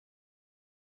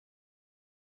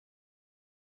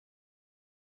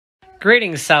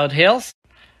Greetings, South Hills.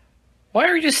 Why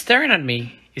are you staring at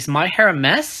me? Is my hair a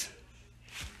mess?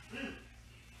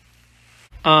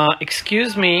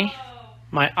 Excuse me.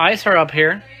 My eyes are up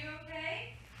here.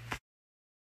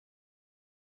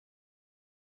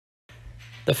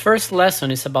 The first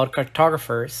lesson is about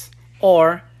cartographers,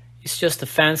 or it's just a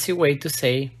fancy way to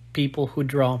say people who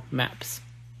draw maps.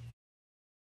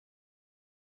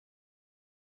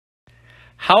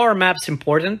 How are maps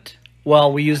important?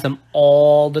 Well, we use them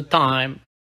all the time.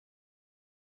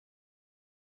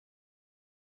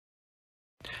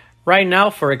 Right now,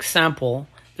 for example,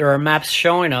 there are maps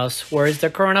showing us where is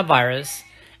the coronavirus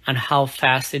and how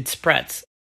fast it spreads.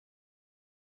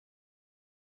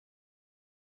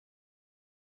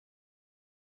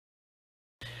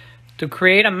 To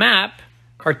create a map,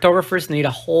 cartographers need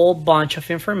a whole bunch of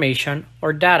information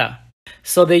or data,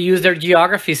 so they use their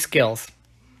geography skills.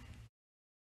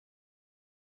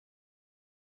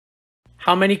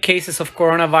 How many cases of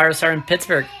coronavirus are in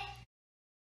Pittsburgh?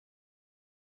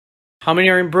 How many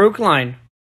are in Brookline?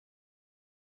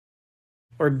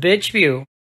 Or Beachview?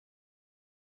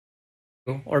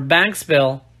 Or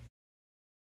Banksville?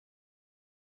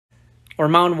 Or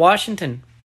Mount Washington?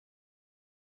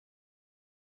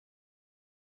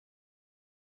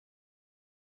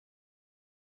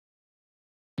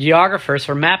 Geographers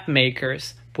or map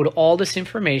makers put all this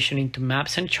information into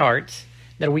maps and charts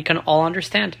that we can all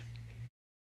understand.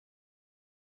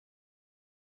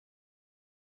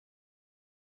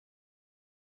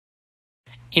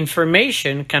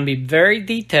 Information can be very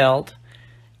detailed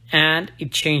and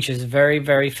it changes very,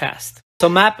 very fast. So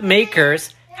map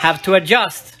makers have to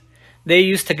adjust. They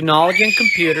use technology and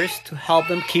computers to help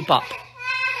them keep up.